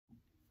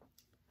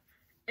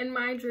In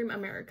My Dream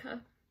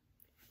America.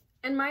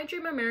 In My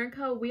Dream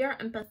America, we are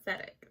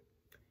empathetic.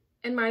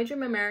 In My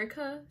Dream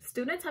America,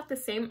 students have the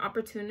same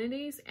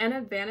opportunities and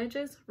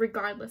advantages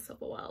regardless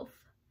of wealth.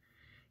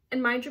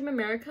 In My Dream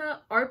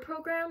America, art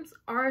programs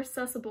are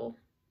accessible.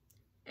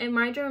 In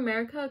My Dream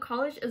America,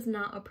 college is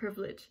not a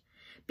privilege.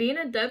 Being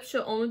in debt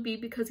should only be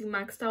because you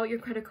maxed out your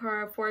credit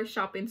card for a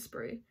shopping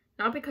spree,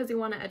 not because you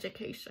want an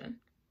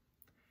education.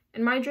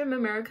 In My Dream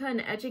America,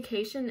 an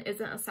education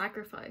isn't a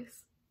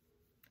sacrifice.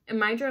 In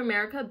My Dream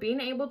America,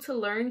 being able to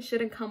learn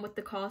shouldn't come with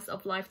the cost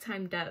of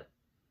lifetime debt.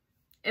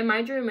 In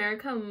My Dream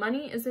America,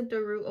 money isn't the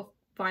root of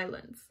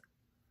violence.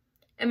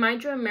 In My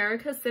Dream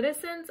America,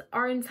 citizens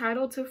are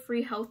entitled to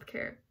free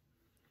healthcare.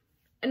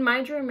 In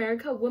My Dream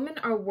America, women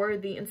are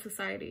worthy in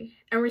society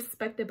and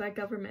respected by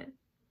government.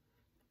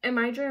 In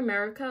My Dream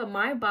America,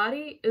 my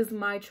body is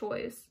my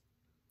choice.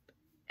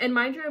 In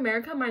My Dream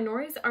America,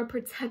 minorities are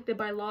protected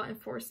by law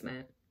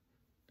enforcement.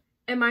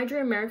 In My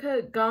Dream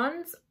America,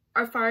 guns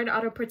are fired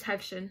out of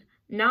protection,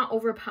 not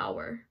over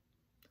power.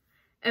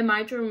 In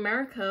My Dream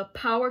America,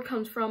 power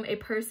comes from a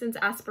person's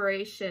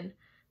aspiration,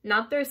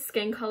 not their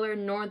skin color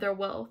nor their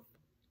wealth.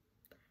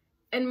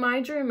 In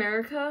My Dream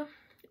America,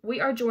 we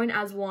are joined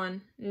as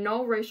one,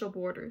 no racial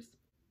borders.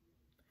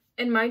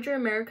 In My Dream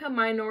America,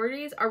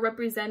 minorities are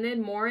represented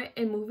more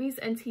in movies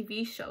and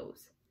TV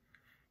shows.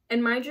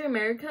 In My Dream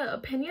America,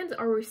 opinions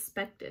are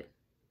respected.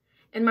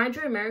 In My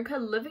Dream America,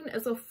 living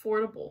is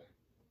affordable.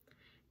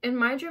 In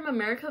My Dream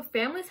America,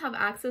 families have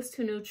access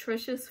to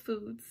nutritious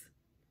foods.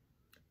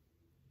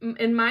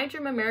 In My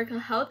Dream America,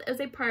 health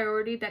is a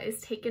priority that is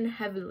taken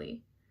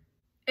heavily.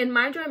 In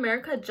My Dream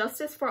America,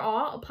 justice for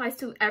all applies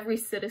to every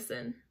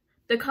citizen.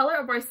 The color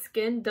of our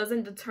skin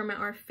doesn't determine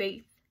our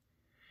faith.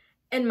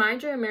 In My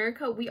Dream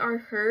America, we are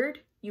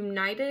heard,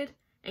 united,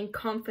 and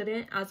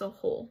confident as a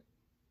whole.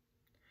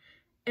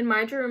 In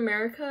My Dream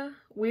America,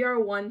 we are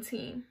one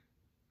team.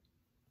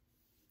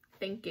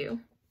 Thank you.